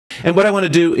And what I want to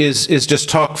do is just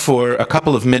talk for a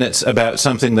couple of minutes about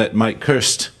something that Mike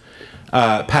Kirst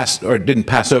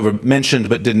mentioned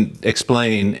but didn't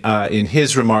explain in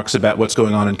his remarks about what's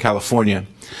going on in California,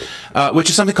 which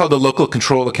is something called the Local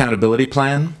Control Accountability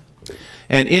Plan.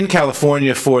 And in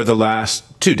California for the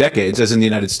last 2 decades, as in the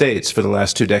United States for the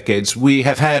last 2 decades, we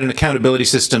have had an accountability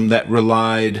system that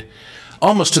relied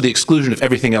almost to the exclusion of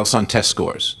everything else on test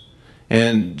scores.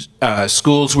 And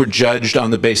schools were judged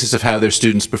on the basis of how their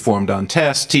students performed on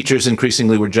tests. Teachers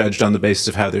increasingly were judged on the basis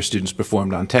of how their students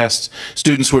performed on tests.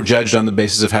 Students were judged on the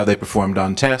basis of how they performed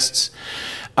on tests.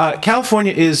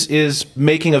 California is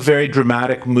making a very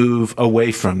dramatic move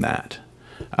away from that.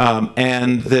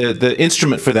 And the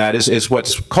instrument for that is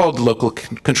what's called the Local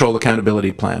Control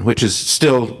Accountability Plan, which is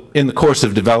still in the course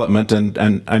of development, and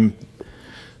I'm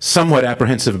somewhat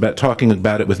apprehensive about talking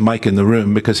about it with Mike in the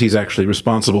room because he's actually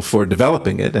responsible for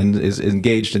developing it and is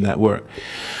engaged in that work.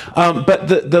 But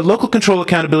the Local Control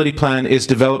Accountability Plan is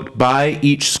developed by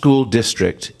each school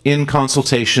district in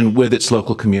consultation with its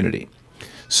local community.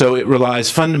 So it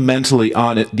relies fundamentally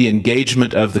on the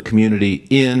engagement of the community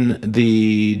in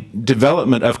the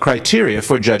development of criteria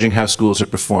for judging how schools are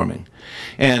performing.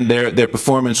 And their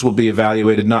performance will be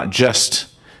evaluated not just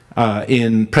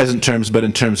in present terms, but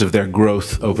in terms of their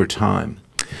growth over time.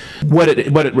 What it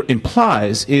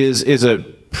implies is a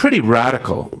pretty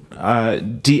radical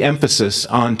de-emphasis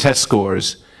on test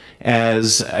scores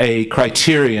as a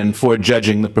criterion for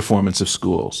judging the performance of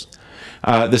schools.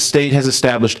 The state has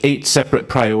established 8 separate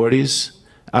priorities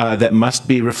that must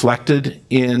be reflected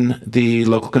in the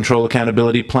Local Control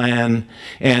Accountability Plan,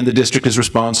 and the district is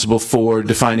responsible for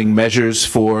defining measures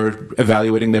for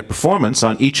evaluating their performance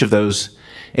on each of those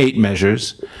 8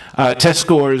 measures. Test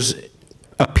scores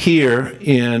appear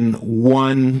in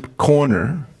one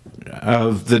corner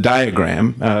of the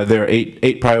diagram. There are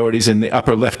eight priorities in the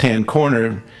upper left-hand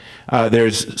corner.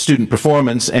 There's student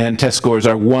performance, and test scores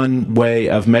are one way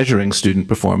of measuring student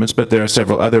performance, but there are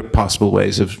several other possible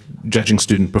ways of judging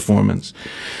student performance.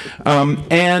 You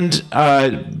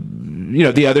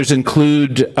know, the others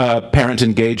include parent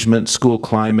engagement, school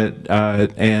climate,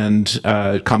 and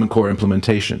Common Core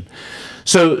implementation.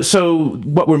 So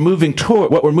what we're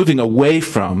moving away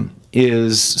from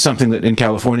is something that in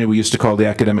California we used to call the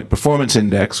Academic Performance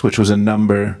Index, which was a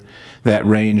number that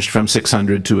ranged from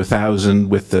 600 to 1,000,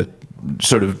 with the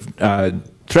sort of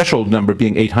threshold number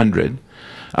being 800,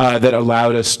 that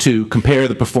allowed us to compare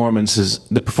the performance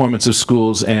of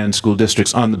schools and school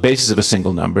districts on the basis of a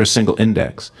single number, a single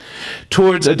index,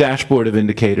 towards a dashboard of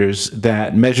indicators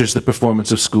that measures the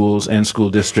performance of schools and school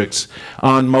districts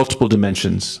on multiple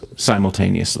dimensions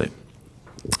simultaneously.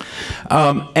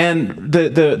 And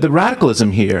the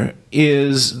radicalism here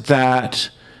is that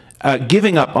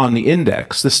giving up on the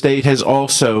index, the state has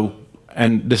also,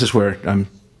 and this is where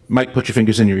Mike, put your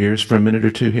fingers in your ears for a minute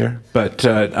or two here, but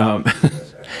the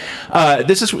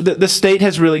state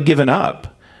has really given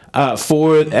up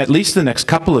for at least the next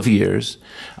couple of years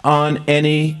on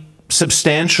any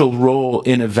substantial role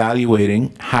in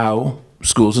evaluating how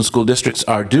schools and school districts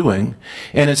are doing,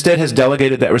 and instead has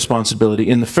delegated that responsibility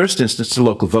in the first instance to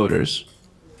local voters.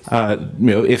 You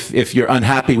know, if you're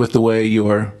unhappy with the way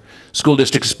your school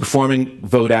district is performing,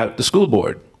 vote out the school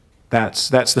board. That's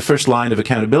the first line of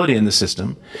accountability in the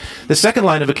system. The second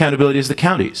line of accountability is the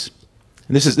counties.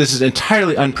 And this is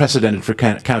entirely unprecedented for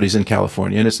counties in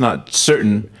California, and it's not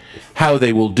certain how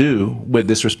they will do with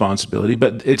this responsibility,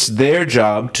 but it's their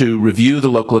job to review the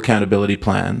local accountability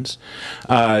plans,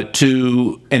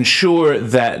 to ensure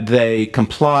that they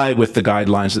comply with the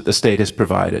guidelines that the state has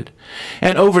provided,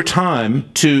 and over time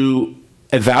to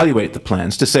evaluate the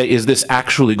plans to say, is this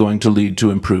actually going to lead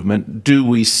to improvement? Do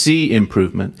we see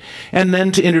improvement? And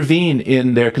then to intervene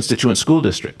in their constituent school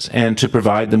districts and to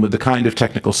provide them with the kind of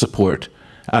technical support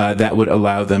that would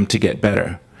allow them to get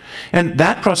better. And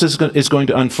that process is going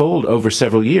to unfold over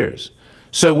several years.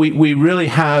 So we really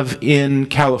have in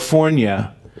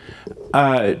California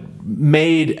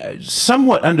made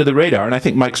somewhat under the radar, and I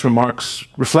think Mike's remarks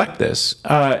reflect this,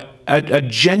 a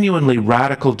genuinely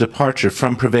radical departure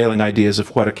from prevailing ideas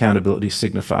of what accountability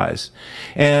signifies,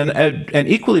 and an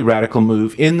equally radical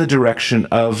move in the direction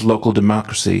of local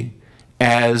democracy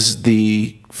as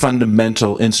the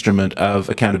fundamental instrument of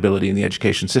accountability in the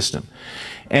education system.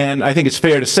 And I think it's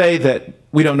fair to say that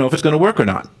we don't know if it's going to work or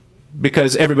not,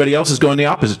 because everybody else is going the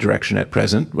opposite direction at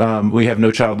present. We have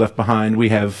No Child Left Behind. We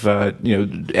have you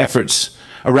know, efforts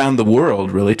around the world,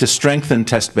 really, to strengthen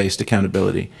test-based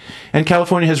accountability. And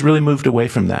California has really moved away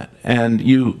from that. And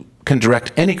you can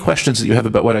direct any questions that you have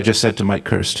about what I just said to Mike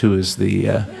Kirst, who is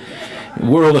the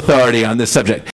world authority on this subject.